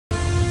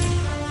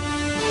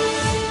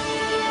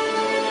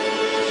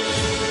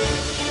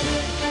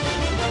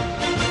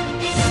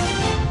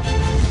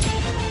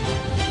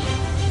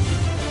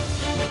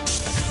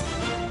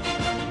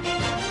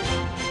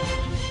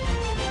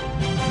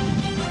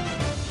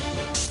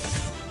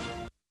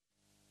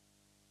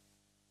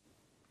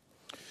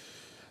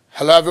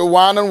Hello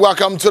everyone and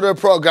welcome to the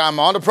program.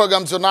 On the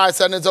program tonight,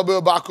 Senator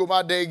Bill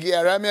Bakuma Degi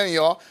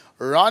Eremiyo,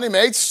 running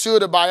mates to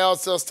the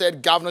Bayelsa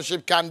State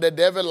governorship candidate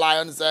David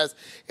Lyon says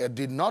he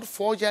did not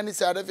forge any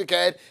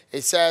certificate. He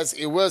says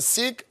he will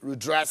seek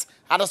redress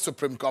at the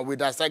Supreme Court. We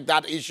dissect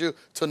that issue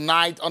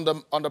tonight on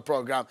the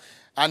program.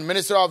 And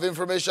Minister of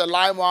Information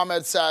Lai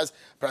Mohammed says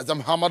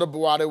President Muhammadu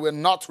Buhari will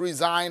not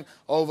resign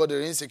over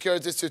the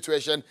insecurity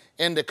situation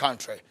in the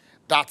country.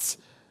 That's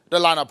the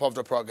lineup of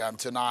the program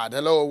tonight.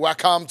 Hello,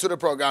 welcome to the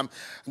program.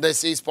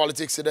 This is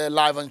Politics Today,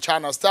 live on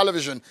Channels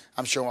Television.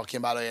 I'm Sean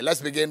Kimbaloye.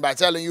 Let's begin by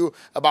telling you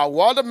about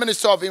what the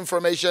Minister of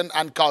Information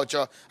and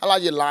Culture,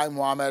 Alhaji Lai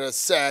Mohammed, has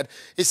said.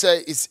 He's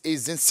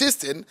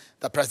insisting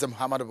that President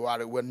Muhammadu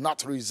Buhari will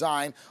not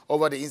resign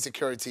over the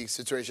insecurity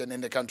situation in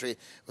the country. He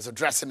was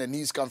addressing a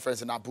news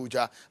conference in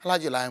Abuja.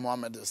 Alhaji Lai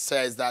Mohammed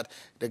says that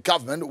the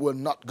government will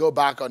not go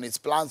back on its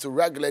plans to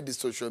regulate the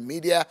social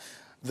media,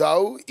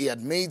 though he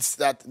admits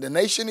that the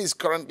nation is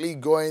currently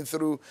going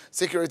through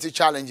security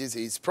challenges.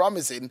 He is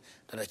promising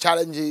that the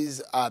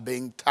challenges are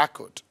being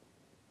tackled.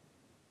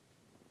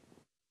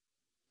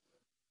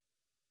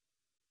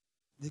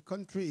 The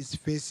country is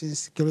facing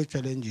security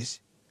challenges,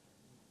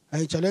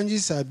 and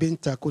challenges are being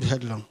tackled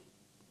headlong.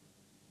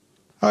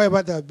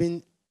 However, there have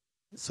been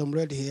some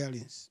red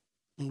herrings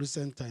in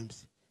recent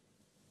times,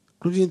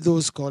 including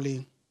those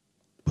calling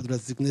for the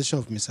resignation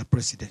of Mr.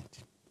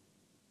 President.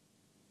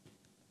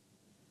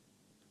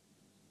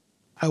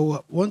 I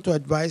want to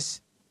advise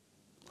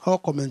all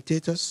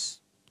commentators,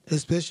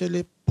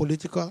 especially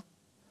political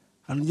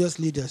and religious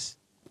leaders,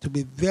 to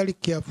be very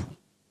careful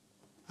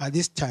at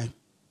this time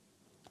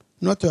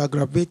not to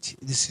aggravate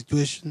the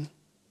situation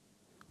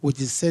with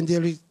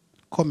incendiary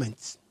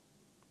comments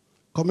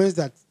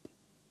that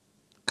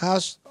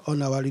cast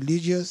on our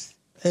religious,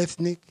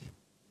 ethnic,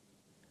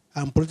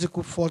 and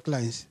political fault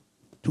lines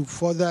to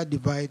further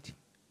divide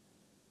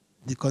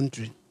the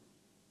country.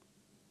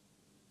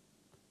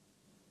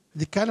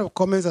 The kind of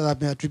comments that have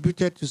been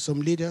attributed to some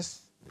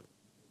leaders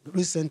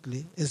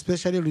recently,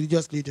 especially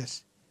religious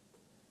leaders,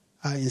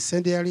 are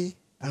incendiary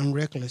and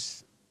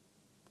reckless.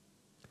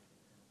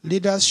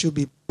 Leaders should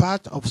be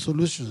part of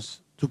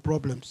solutions to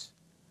problems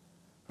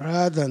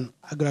rather than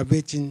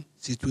aggravating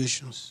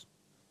situations.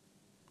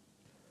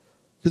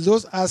 To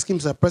those asking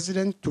Mr.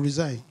 President to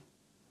resign,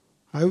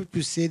 I wish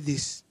to say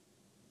this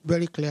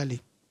very clearly.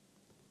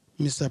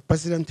 Mr.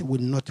 President will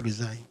not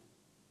resign.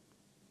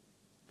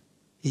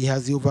 He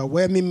has the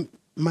overwhelming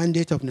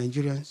mandate of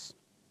Nigerians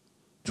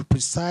to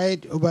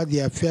preside over the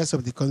affairs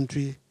of the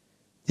country,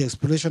 the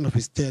expiration of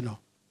his tenure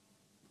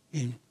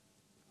on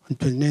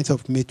 29th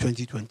of May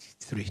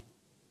 2023.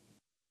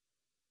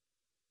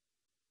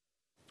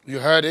 You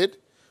heard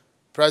it.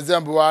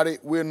 President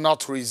Buhari will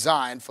not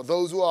resign. For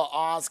those who are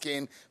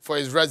asking for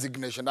his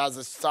resignation, that's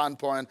the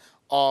standpoint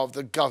of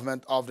the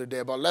government of the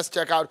day. But let's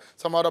check out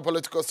some other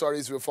political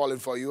stories we're following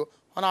for you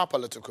on our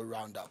political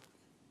roundup.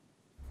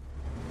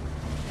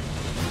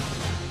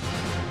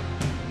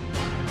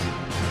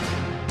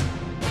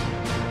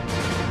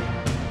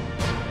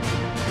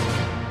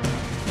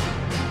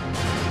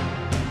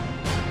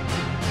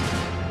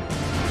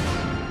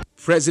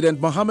 President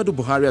Muhammadu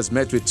Buhari has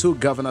met with two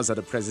governors at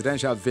the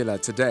presidential villa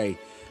today.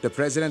 The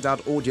president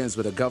had audience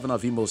with the governor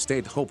of Imo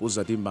State, Hope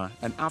Uzodinma,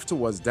 and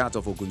afterwards that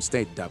of Ogun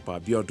State, Dapo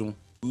Abiodun.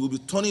 We will be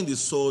turning the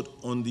sword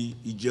on the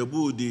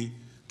Ijebu-Ode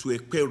to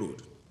Ekpe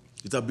road.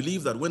 It is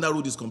believed that when that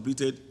road is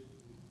completed,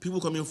 people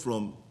coming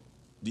from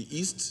the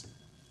east,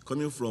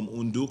 coming from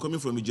Ondo, coming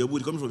from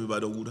Ijebu-Ode, coming from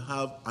Ibadan would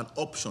have an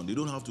option. They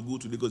don't have to go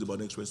to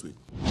Lagos-Ibadan Expressway.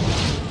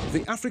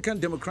 The African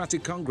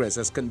Democratic Congress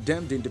has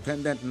condemned the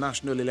Independent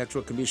National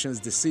Electoral Commission's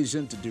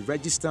decision to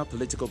deregister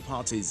political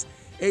parties.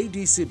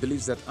 ADC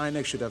believes that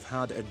INEC should have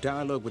had a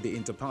dialogue with the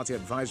Inter-Party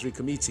Advisory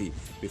Committee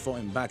before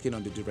embarking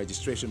on the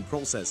deregistration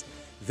process.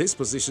 This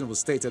position was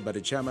stated by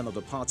the chairman of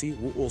the party,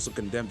 who also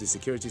condemned the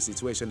security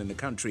situation in the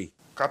country.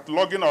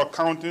 Cataloging or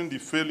counting the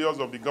failures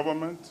of the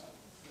government,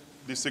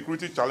 the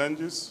security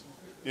challenges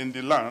in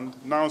the land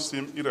now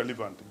seem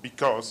irrelevant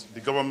because the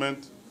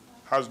government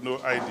has no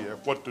idea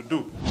what to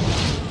do.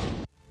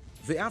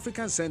 The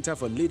African Center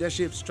for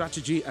Leadership,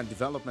 Strategy and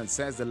Development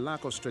says the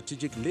lack of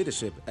strategic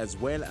leadership as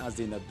well as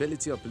the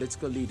inability of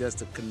political leaders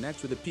to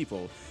connect with the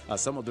people are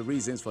some of the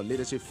reasons for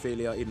leadership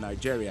failure in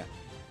Nigeria.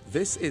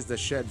 This is the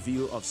shared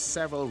view of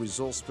several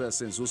resource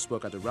persons who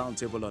spoke at the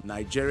roundtable on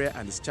Nigeria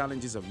and its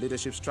challenges of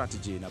leadership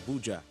strategy in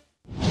Abuja.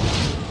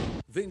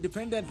 The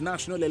Independent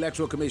National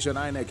Electoral Commission,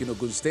 INEC, in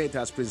Ogun State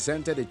has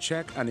presented a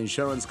check and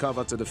insurance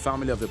cover to the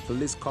family of the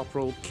police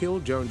corporal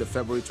killed during the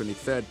February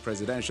 23rd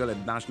presidential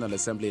and National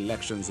Assembly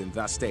elections in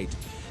that state.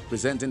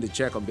 Presenting the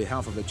check on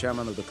behalf of the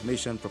chairman of the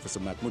commission,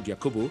 Professor Mahmoud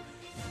Yakubu,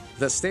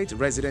 the State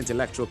Resident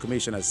Electoral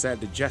Commission has said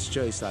the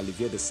gesture is to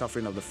alleviate the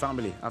suffering of the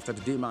family after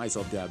the demise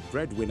of their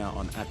breadwinner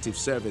on active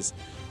service.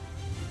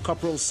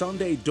 Corporal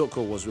Sunday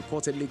Doko was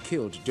reportedly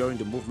killed during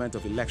the movement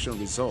of election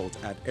result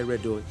at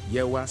Eredo,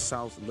 Yewa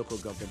South local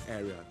government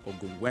area,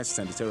 Ogun West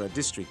Senatorial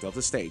District of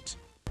the state.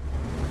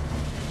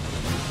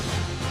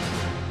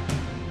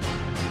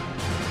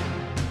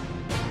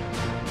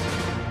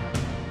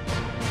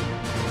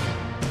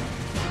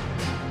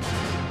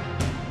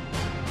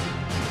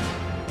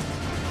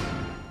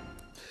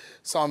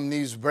 Some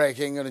news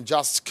breaking and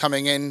just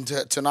coming in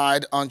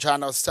tonight on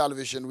Channels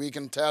Television. We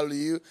can tell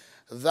you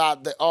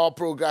that the All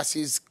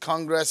Progressives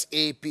Congress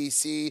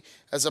APC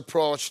has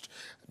approached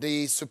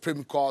the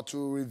Supreme Court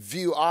to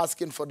review,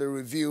 asking for the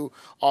review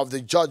of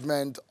the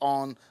judgment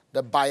on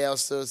the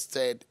Bayelsa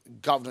State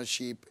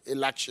governorship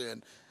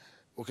election.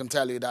 We can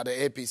tell you that the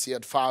APC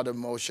had filed a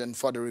motion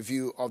for the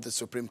review of the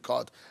Supreme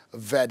Court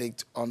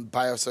verdict on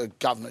Bayelsa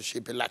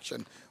governorship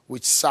election,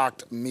 which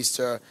sacked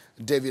Mr.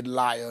 David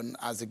Lyon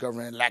as the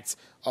governor-elect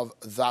of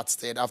that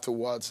state,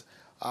 afterwards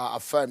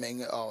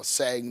affirming or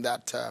saying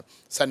that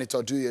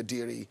Senator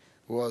Duyodiri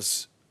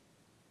was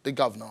the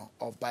governor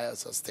of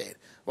Bayelsa State.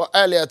 Well,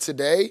 earlier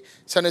today,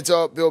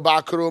 Senator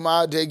Bilba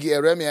Kuruma Degi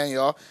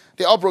Eremienyo,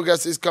 the All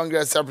Progressives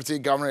Congress Secretary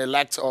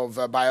Governor-elect of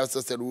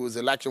Bayelsa State, whose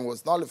election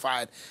was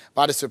nullified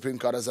by the Supreme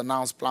Court, has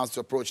announced plans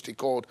to approach the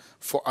court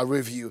for a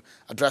review.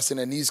 Addressing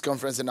a news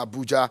conference in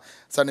Abuja,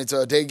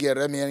 Senator Degi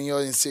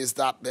Eremienyo insists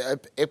that the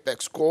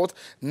Apex Court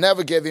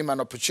never gave him an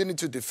opportunity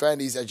to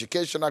defend his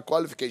educational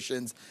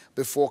qualifications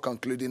before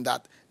concluding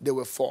that they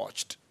were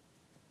forged.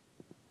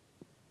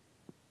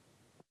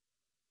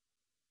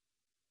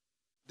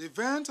 The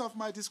event of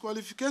my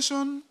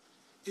disqualification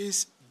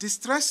is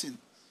distressing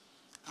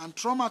and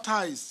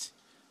traumatized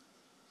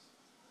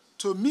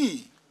to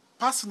me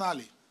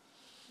personally,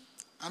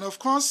 and of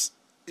course,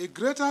 a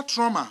greater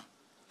trauma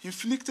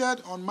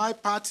inflicted on my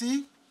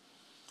party,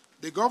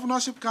 the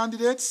governorship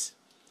candidates,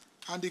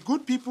 and the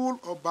good people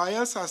of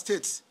Bayelsa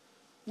State,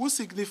 who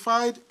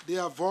signified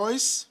their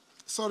choice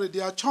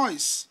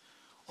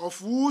of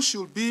who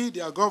should be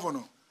their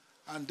governor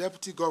and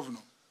deputy governor.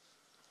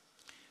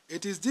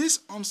 It is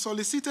this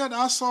unsolicited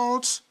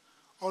assault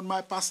on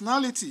my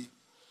personality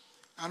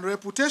and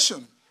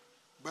reputation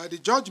by the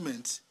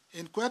judgment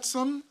in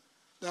question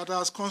that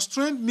has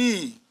constrained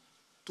me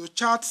to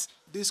chart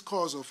this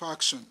course of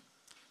action.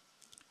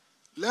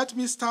 Let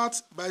me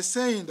start by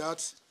saying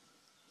that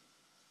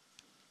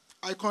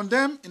I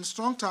condemn in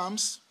strong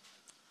terms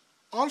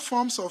all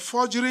forms of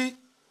forgery,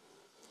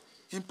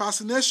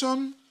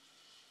 impersonation,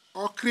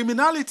 or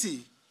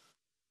criminality.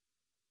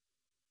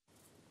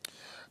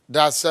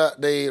 That's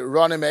the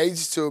running mate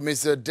to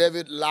Mr.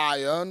 David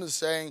Lyon,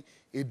 saying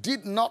he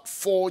did not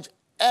forge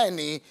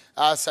any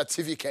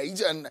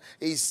certificate and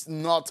is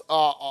not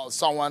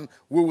someone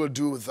who will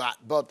do that.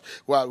 But,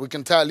 well, we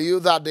can tell you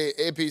that the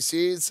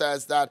APC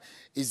says that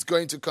it's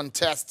going to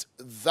contest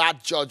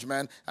that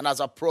judgment and has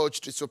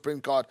approached the Supreme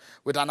Court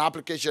with an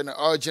application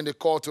urging the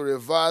court to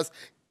reverse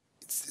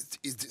its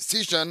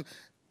decision.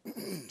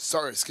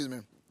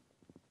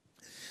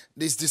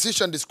 This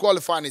decision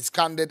disqualifying its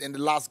candidate in the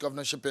last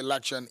governorship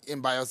election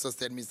in Bayelsa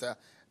State, Mr.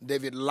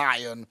 David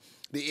Lyon.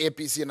 The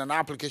APC, in an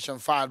application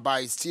filed by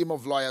its team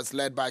of lawyers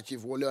led by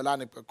Chief Wole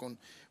Olanipekun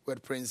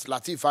with Prince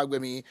Lateef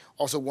Fagbemi,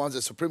 also wants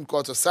the Supreme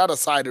Court to set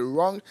aside a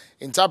wrong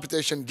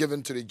interpretation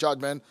given to the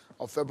judgment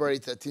of February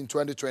 13,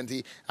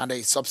 2020, and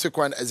a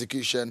subsequent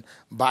execution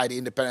by the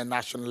Independent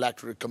National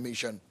Electoral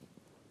Commission.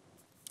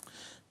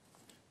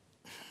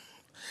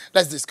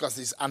 Let's discuss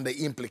this and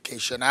the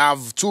implication. I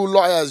have two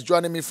lawyers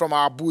joining me from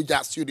our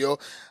Abuja studio,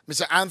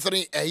 Mr.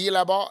 Anthony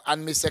Ehilabo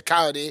and Mr.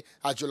 Kayode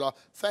Ajulo.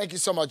 Thank you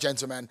so much,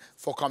 gentlemen,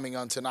 for coming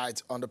on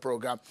tonight on the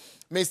program.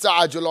 Mr.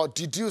 Ajulo,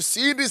 did you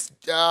see this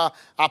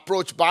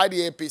approach by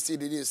the APC?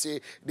 Did you see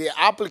the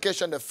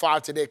application they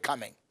filed today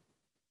coming?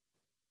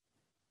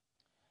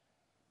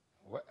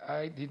 Well,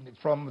 I did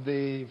from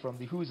the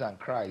who's and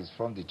cries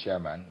from the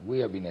chairman. We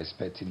have been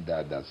expecting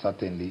that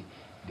certainly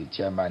the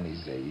chairman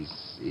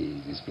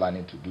is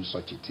planning to do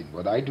such a thing.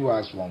 But I do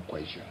ask one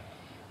question.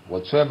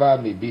 Whatever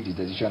may be the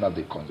decision of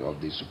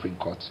the Supreme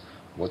Court,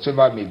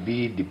 whatever may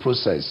be the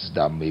process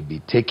that may be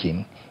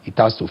taken, it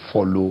has to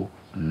follow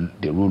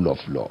the rule of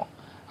law.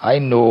 I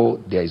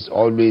know there is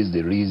always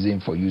the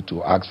reason for you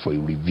to ask for a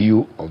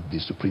review of the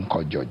Supreme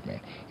Court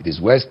judgment. It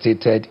is well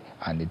stated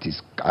and it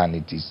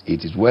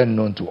is well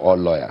known to all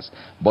lawyers.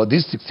 But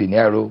this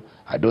scenario,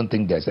 I don't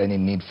think there's any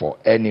need for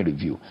any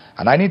review.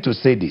 And I need to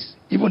say this,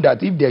 even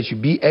that if there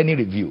should be any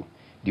review,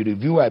 the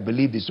review I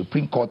believe the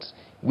Supreme Court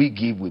will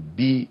give will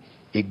be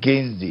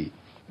against the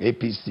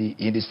APC,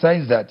 in the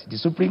sense that the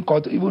Supreme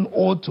Court even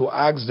ought to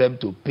ask them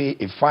to pay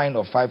a fine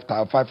of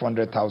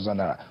 500,000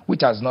 naira,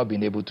 which has not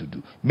been able to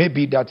do.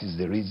 Maybe that is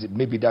the reason,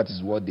 maybe that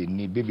is what they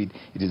need, maybe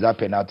it is that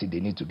penalty they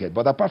need to get.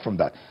 But apart from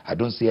that, I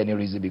don't see any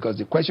reason, because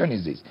the question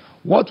is this.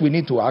 What we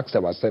need to ask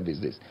ourselves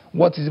is this.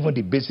 What is even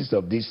the basis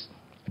of this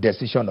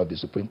decision of the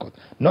Supreme Court?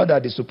 Not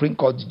that the Supreme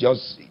Court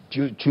just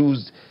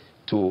choose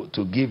to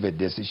give a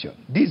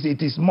decision.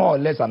 It is more or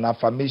less an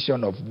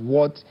affirmation of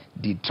what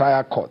the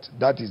trial court,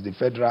 that is the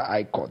Federal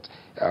High Court,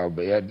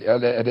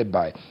 headed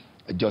by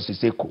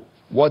Justice Eko,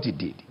 what he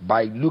did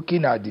by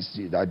looking at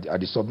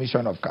the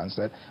submission of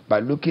counsel,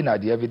 by looking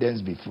at the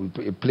evidence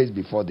placed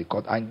before the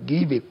court, and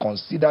give a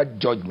considered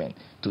judgment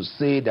to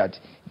say that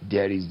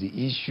there is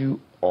the issue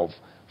of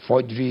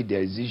forgery,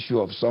 there is the issue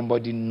of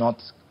somebody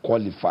not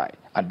qualified,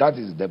 and that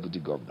is the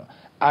deputy governor.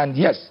 And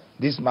yes,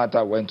 this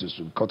matter went to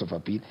the Court of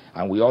Appeal,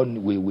 and we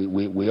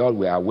all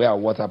were aware of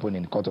what happened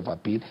in the Court of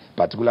Appeal,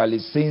 particularly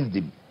since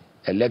the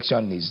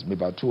election is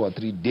about 2 or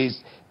 3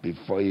 days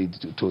before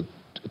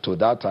to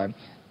that time,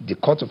 the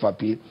Court of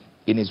Appeal,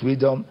 in its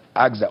wisdom,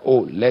 asks that,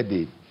 oh, let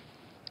the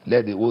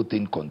whole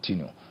thing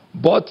continue.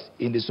 But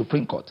in the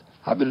Supreme Court,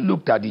 having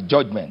looked at the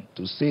judgment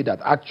to say that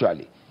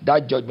actually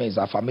that judgment is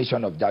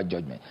affirmation of that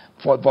judgment.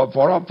 For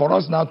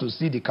us now to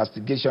see the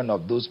castigation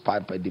of those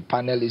the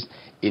panelists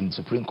in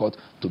Supreme Court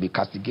to be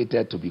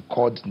castigated, to be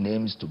called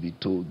names, to be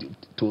to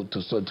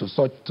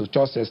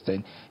such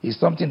extent is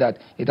something that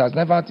it has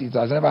never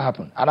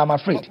happened. And I'm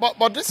afraid.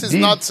 But this is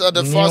not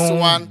the first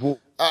one,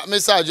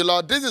 Mr.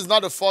 Ajilo. This is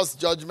not the first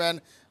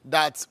judgment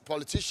that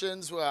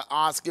politicians were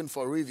asking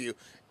for review.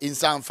 In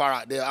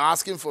Zamfara, they're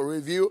asking for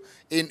review.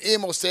 In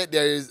Imo State,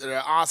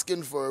 they're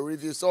asking for a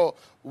review. So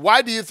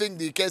why do you think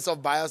the case of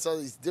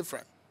Bayelsa is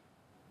different?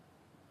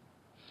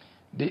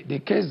 The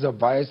case of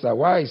Bayelsa,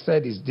 why I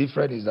said it's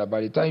different is that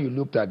by the time you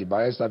looked at the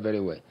Bayelsa very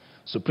well,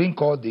 Supreme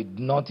Court did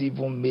not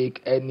even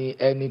make any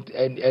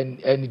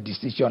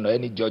decision or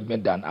any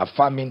judgment than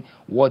affirming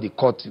what the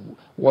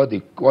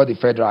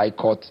Federal High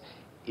Court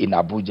in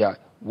Abuja,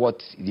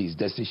 what is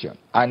decision.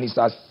 And it's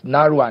as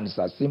narrow and it's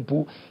as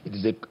simple.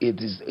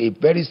 It is a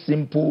very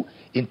simple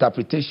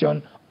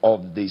interpretation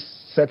of the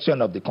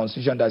section of the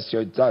Constitution that's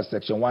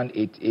section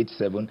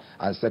 1887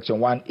 and section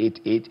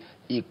 188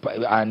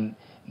 and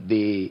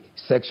the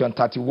section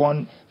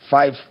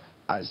 31(5)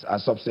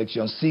 and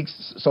subsection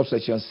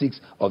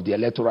 6 of the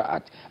Electoral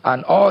Act.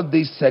 And all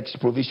this sex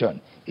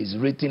provision is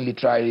written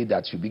literally,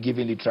 that should be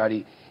given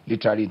literary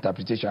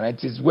interpretation. And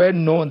it is well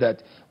known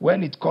that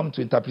when it comes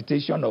to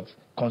interpretation of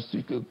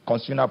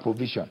constitutional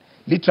provision,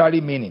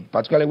 literary meaning,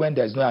 particularly when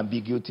there is no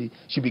ambiguity,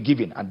 should be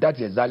given. And that's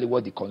exactly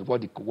what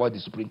the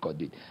Supreme Court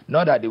did.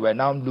 Not that they were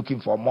now looking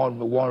for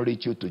one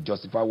ratio to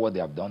justify what they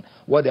have done.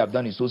 What they have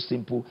done is so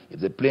simple.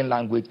 It's a plain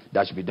language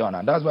that should be done.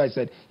 And that's why I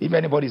said, if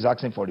anybody is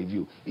asking for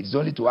review, it's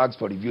only to ask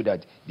for review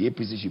that the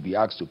APC should be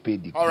asked to pay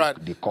the cost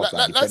and the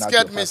penalty. Let's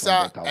get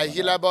Mr.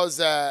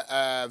 Hilabo's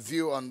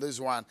view on this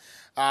one.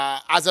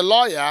 As a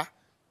lawyer,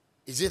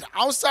 is it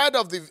outside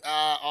of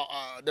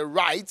the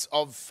rights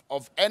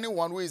of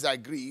anyone who is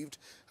aggrieved?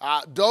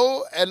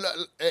 Though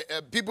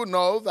people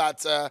know that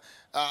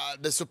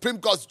the Supreme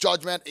Court's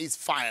judgment is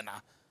final,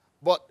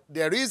 but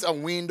there is a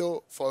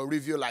window for a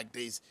review like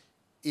this.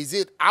 Is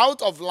it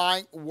out of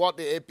line what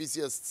the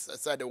APC has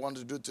said they want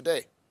to do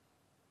today?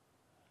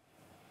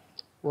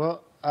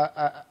 Well,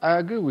 I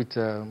agree with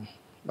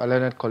my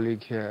learned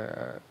colleague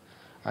here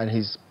and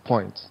his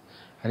points,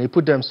 and he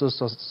put them so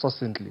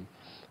succinctly.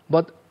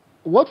 But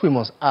what we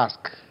must ask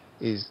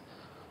is,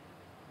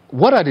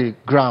 what are the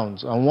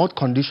grounds and what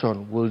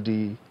condition will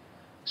the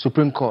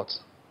Supreme Court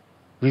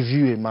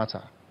review a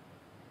matter?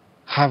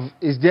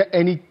 Is there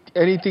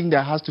anything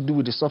that has to do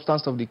with the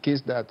substance of the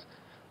case that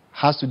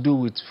has to do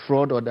with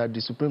fraud, or that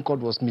the Supreme Court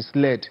was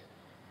misled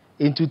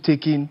into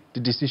taking the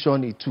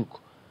decision it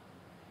took?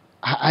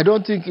 I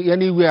don't think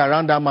anywhere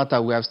around that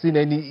matter we have seen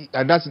any,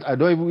 and that's, I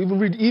don't even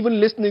read, even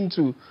listening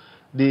to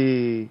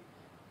the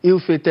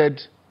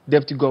ill-fated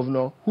Deputy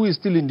Governor, who is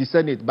still in the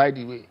Senate, by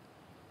the way,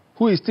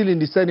 who is still in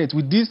the Senate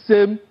with these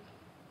same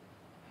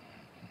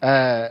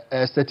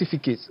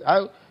certificates.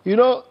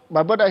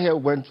 My brother here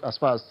went as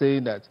far as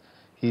saying that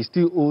he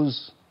still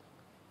owes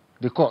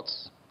the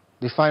courts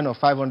the fine of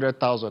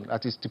 500,000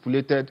 that is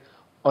stipulated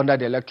under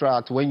the Electoral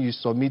Act when you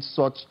submit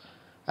such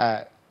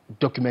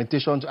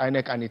documentation to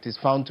INEC and it is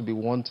found to be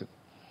wanting.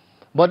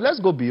 But let's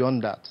go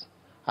beyond that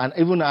and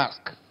even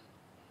ask.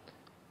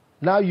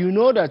 Now you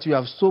know that you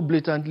have so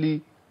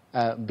blatantly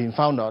been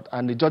found out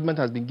and the judgment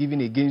has been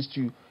given against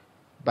you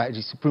by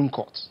the Supreme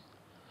Court.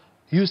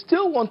 You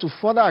still want to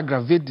further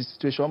aggravate the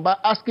situation by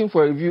asking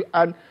for a review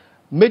and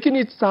making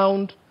it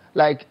sound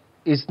like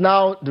it's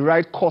now the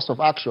right course of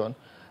action.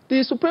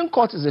 The Supreme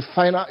Court is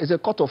a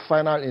court of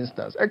final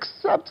instance,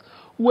 except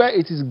where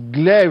it is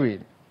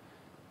glaring.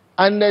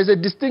 And there's a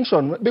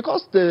distinction,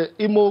 because the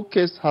Imo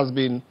case has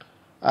been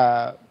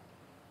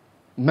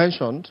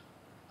mentioned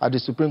at the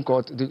Supreme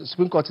Court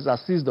is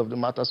assessed of the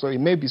matter, so it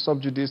may be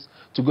sub judice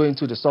to go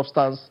into the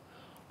substance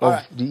of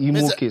the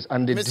Imo case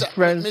and the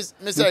difference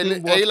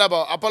between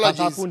what has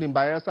happened in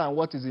Bayelsa and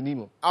what is in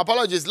Imo.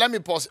 Apologies. Let me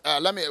pause.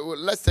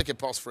 Let's take a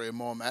pause for a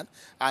moment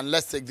and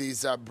let's take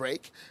this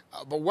break.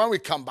 But when we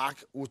come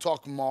back, we'll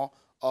talk more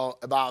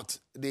about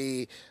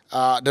the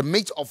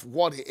meat of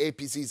what the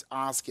APC is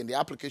asking, the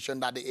application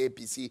that the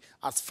APC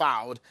has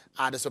filed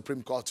at the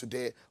Supreme Court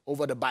today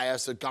over the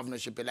Bayelsa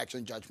governorship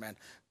election judgment.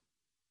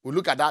 We'll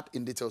look at that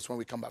in details when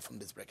we come back from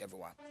this break,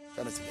 everyone.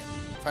 Join us again.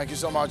 Thank you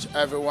so much,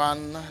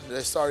 everyone.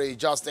 The story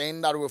just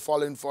in that we're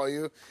following for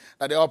you,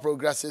 that the All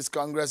Progressives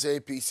Congress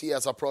APC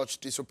has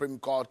approached the Supreme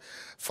Court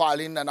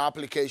filing an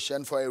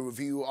application for a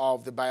review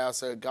of the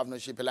Bayelsa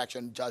governorship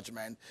election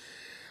judgment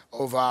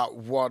over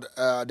what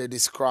they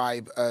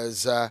describe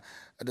as the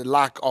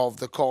lack of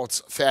the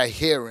court's fair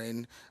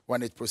hearing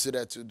when it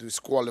proceeded to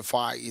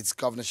disqualify its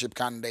governorship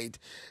candidate,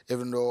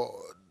 even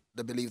though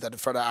they believe that the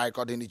Federal High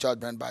Court in the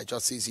judgment by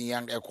Justice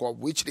Yang Ekwo,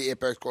 which the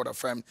Apex Court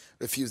affirmed,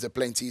 refused the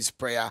plaintiff's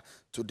prayer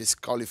to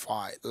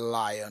disqualify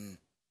Lion.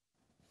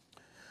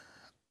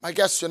 My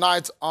guests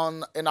tonight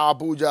in our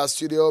Abuja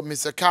studio,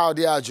 Mr. Kaudi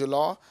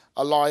Ajulo,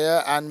 a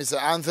lawyer, and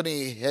Mr.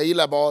 Anthony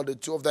Heilabo. The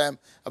two of them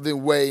have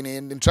been weighing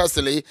in.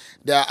 Interestingly,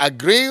 they are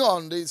agreeing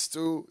on these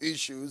two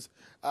issues.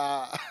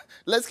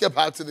 Let's get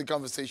back to the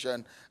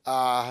conversation,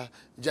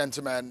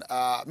 gentlemen.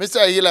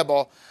 Mr.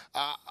 Heilabo,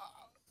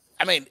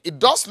 I mean, it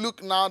does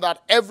look now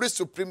that every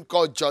Supreme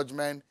Court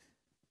judgment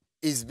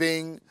is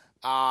being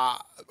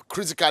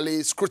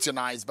critically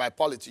scrutinized by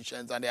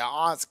politicians, and they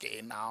are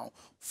asking now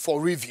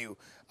for review.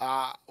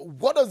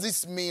 What does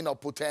this mean or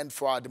portend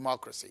for our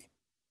democracy?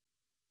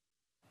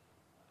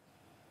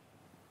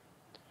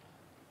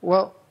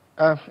 Well,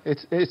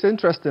 it's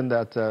interesting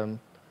that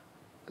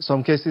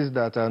some cases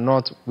that are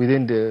not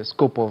within the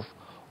scope of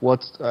what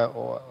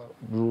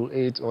Rule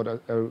 8 or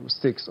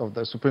 6 of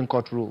the Supreme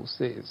Court rule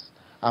says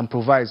and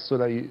provides so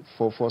that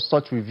for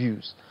such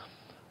reviews.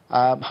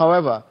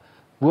 However,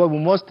 what we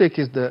must take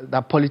is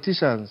that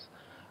politicians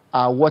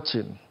are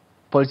watching.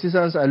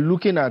 Politicians are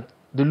looking at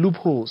the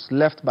loopholes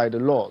left by the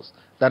laws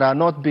that are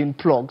not being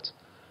plugged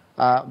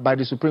by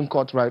the Supreme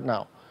Court right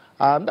now.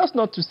 That's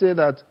not to say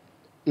that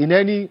in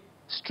any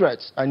stretch,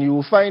 and you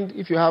will find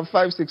if you have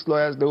 5, 6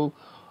 lawyers, they will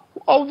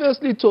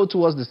obviously tow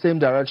towards the same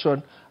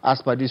direction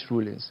as per these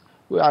rulings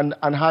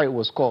and how it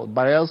was called.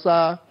 By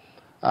Elsa,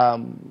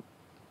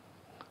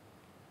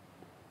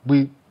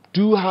 we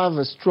do have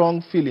a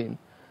strong feeling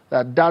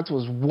that that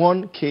was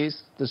one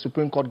case the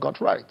Supreme Court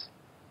got right,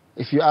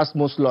 if you ask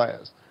most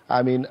lawyers.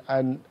 I mean,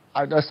 and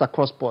that's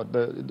across board.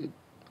 The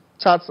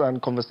chats and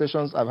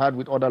conversations I've had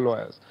with other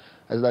lawyers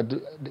is that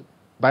the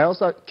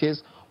Bielsa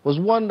case was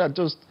one that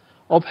just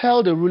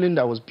upheld a ruling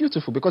that was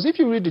beautiful. Because if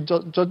you read the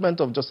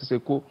judgment of Justice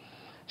Eko,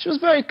 she was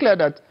very clear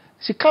that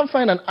she can't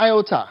find an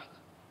iota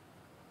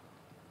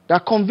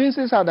that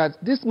convinces her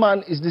that this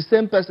man is the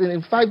same person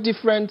in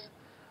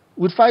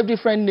with 5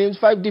 different names,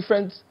 5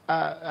 different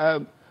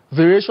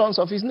variations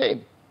of his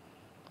name.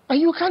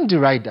 And you can't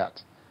deride that.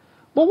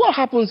 But what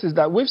happens is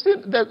that we've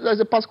seen that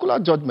there's a particular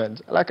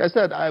judgment. Like I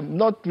said, I'm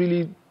not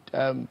really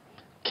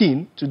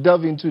keen to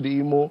delve into the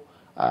Imo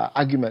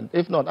argument.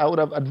 If not, I would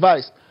have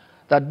advised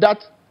that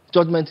that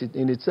judgment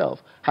in itself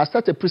has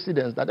set a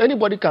precedence that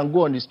anybody can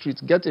go on the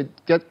streets, get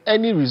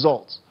any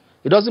results.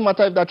 It doesn't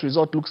matter if that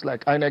result looks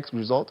like INEC's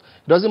result.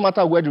 It doesn't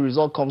matter where the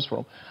result comes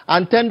from.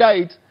 And tender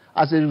it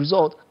as a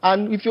result.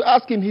 And if you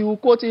ask him, he will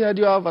quote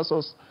Ihedioha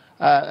versus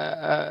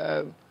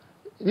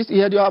this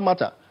Ihedioha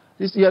matter,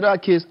 this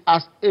Ihedioha case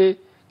as a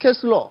case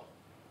law.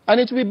 And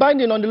it will be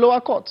binding on the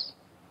lower courts.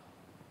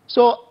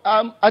 So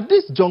at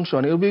this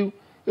junction, it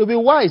will be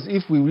wise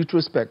if we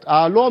retrospect.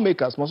 Our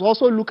lawmakers must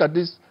also look at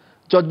these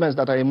judgments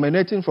that are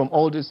emanating from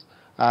all these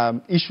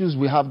issues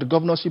we have, the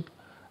governorship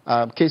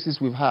cases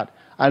we've had,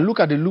 and look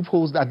at the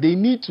loopholes that they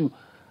need to,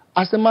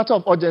 as a matter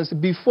of urgency,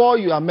 before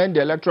you amend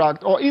the Electoral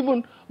Act, or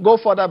even go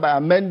further by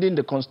amending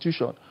the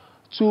Constitution,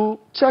 to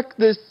check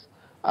these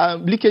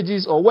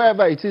leakages or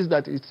wherever it is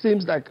that it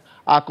seems like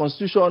our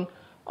Constitution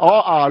or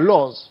our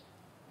laws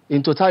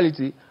in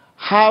totality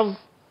have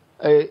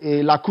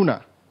a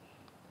lacuna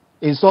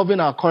in solving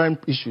our current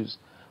issues.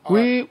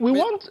 We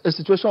want a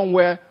situation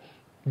where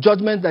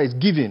judgment that is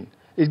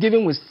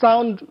given with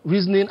sound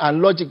reasoning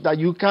and logic that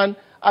you can,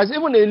 as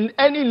even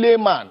any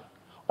layman,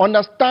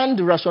 understand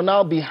the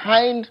rationale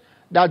behind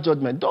that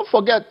judgment. Don't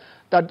forget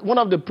that one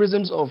of the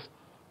prisms of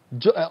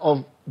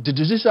the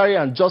judiciary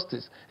and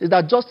justice is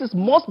that justice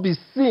must be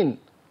seen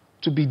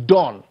to be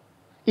done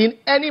in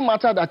any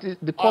matter that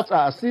the courts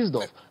are assessed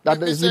of,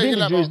 that is within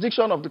the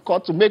jurisdiction of the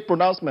court to make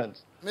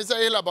pronouncements. Mr.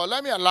 Heilabo,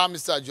 let me allow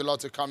Mr. Ajulo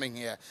to come in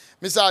here.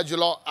 Mr.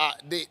 Ajulo,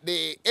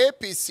 the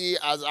APC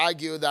has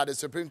argued that the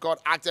Supreme Court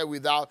acted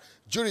without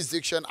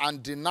jurisdiction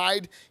and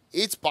denied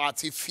its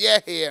party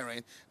fair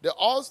hearing.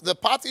 The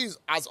party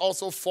has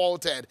also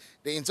faulted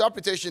the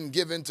interpretation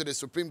given to the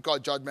Supreme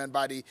Court judgment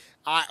by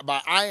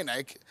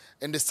INEC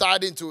in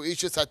deciding to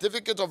issue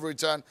certificate of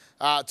return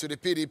to the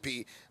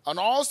PDP, and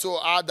also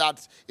add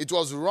that it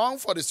was wrong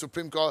for the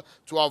Supreme Court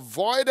to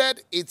avoid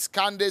its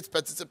candidates'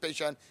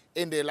 participation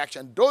in the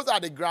election. Those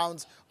are the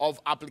grounds of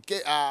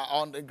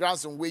on the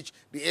grounds on which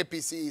the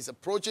APC is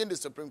approaching the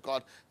Supreme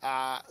Court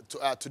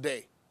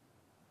today.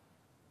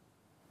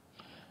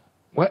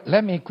 Well,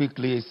 let me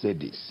quickly say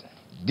this.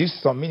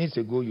 Some minutes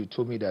ago, you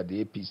told me that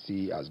the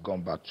APC has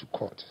gone back to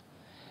court.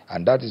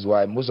 And that is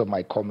why most of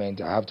my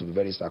comments, I have to be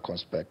very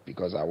circumspect,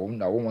 because I won't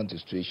want a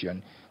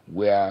situation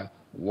where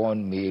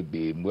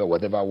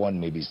whatever one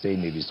may be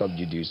saying may be sub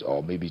judice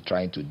or maybe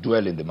trying to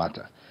dwell in the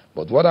matter.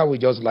 But what I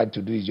would just like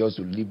to do is just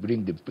to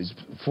bring the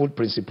full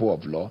principle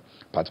of law,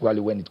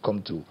 particularly when it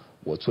comes to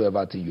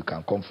whatsoever thing you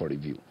can come for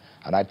review.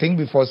 And I think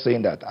before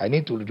saying that, I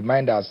need to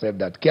remind ourselves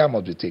that care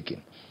must be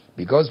taken,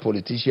 because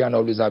politicians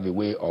always have a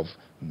way of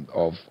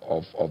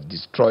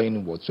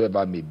destroying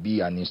whatsoever may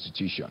be an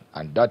institution,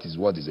 and that is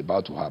what is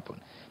about to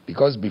happen.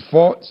 Because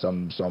before,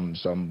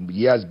 some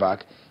years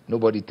back,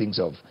 nobody thinks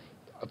of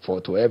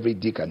to every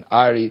Dick and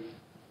Harry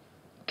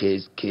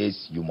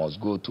case you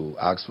must go to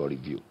ask for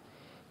review.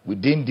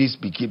 Within the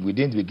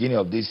beginning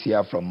of this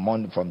year,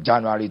 from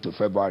January to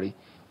February,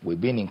 We've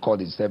been in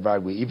court in several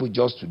ways. Even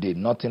just today,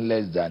 nothing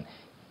less than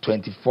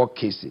 24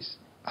 cases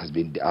has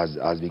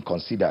been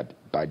considered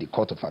by the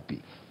Court of Appeal.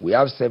 We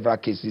have several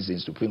cases in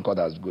Supreme Court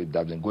that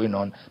have been going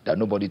on that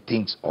nobody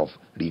thinks of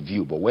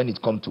review. But when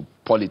it comes to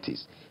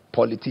politics,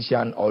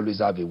 politicians always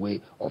have a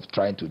way of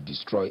trying to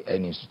destroy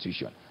any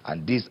institution.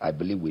 And this, I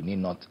believe, we need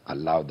not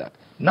allow that.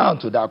 Now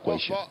to that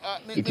question.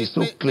 It is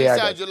so clear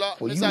that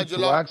for you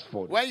to ask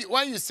for...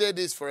 When you say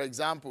this, for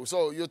example,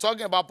 so you're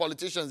talking about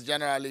politicians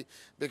generally,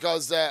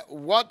 because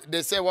what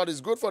they say, what is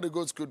good for the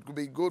goats could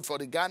be good for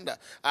the gander.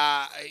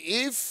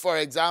 If, for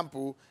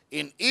example,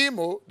 in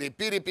Imo, the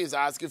PDP is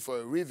asking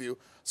for a review,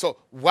 so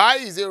why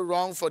is it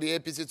wrong for the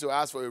APC to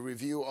ask for a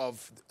review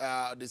of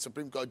the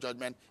Supreme Court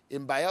judgment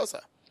in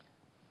Bayelsa?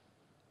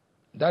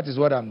 That is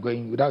what I'm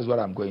going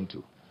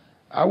to.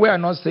 We are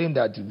not saying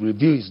that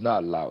review is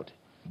not allowed,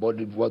 but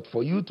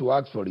for you to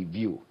ask for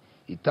review,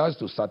 it has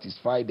to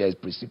satisfy there is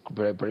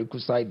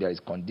prerequisite, there is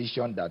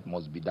condition that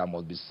must be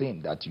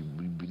seen, that you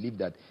believe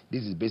that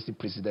this is basic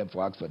precedent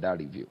for ask for that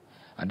review.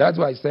 And that's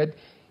why I said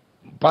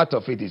part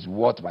of it is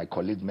what my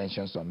colleague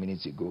mentioned some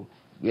minutes ago,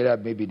 whether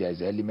maybe there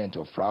is an element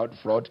of fraud,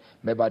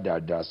 maybe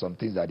there are some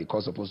things that the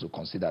court is supposed to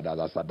consider that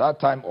as at that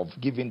time of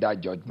giving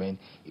that judgment,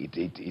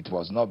 it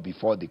was not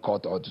before the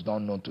court or it was not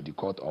known to the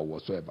court or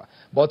whatsoever.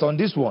 But on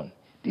this one,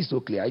 this is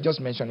so clear. I just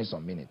mentioned it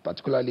some minutes,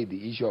 particularly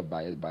the issue of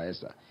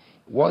Bayelsa.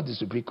 What the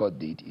Supreme Court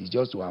did is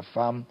just to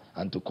affirm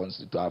and to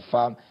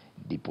affirm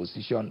the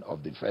position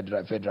of the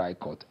Federal High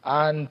Court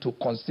and to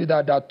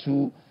consider that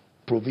two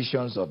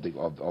provisions of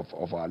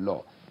our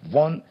law.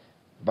 One,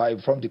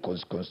 from the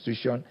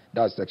Constitution,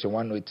 that's Section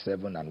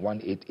 187 and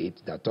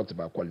 188 that talks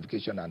about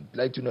qualification, and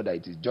let you know that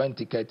it is joint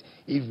ticket.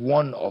 If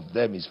one of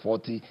them is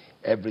faulty,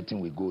 everything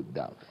will go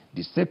down.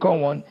 The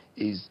second one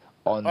is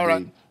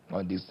on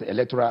this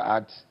Electoral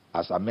Act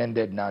as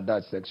amended now,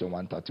 that's Section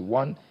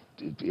 131,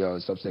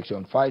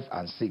 subsection 5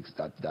 and 6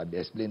 that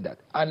explain that.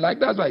 And like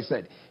that's why I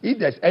said, if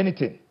there's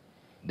anything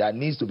that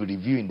needs to be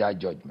reviewed in that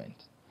judgment,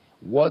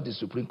 what needs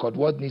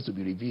to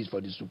be reviewed is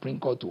for the Supreme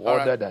Court to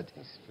order that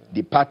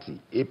the party,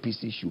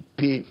 APC, should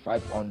pay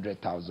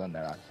 500,000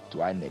 naira to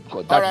INEC.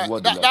 Because that's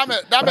what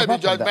that may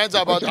be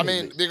judgmental, but I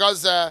mean,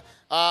 because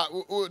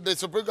the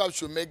Supreme Court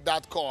should make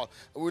that call.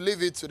 We'll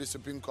leave it to the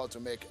Supreme Court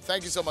to make.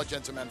 Thank you so much,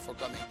 gentlemen, for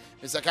coming.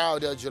 Mr.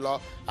 Kayode Ojula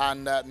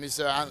and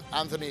Mr.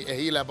 Anthony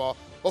Ehilebo,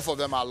 both of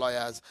them are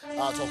lawyers,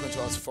 talking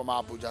to us from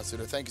Abuja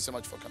studio. Thank you so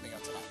much for coming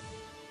out tonight.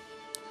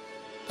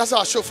 That's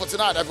our show for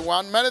tonight,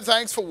 everyone. Many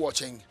thanks for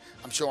watching.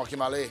 I'm Sean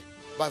Kimale.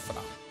 Bye for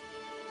now.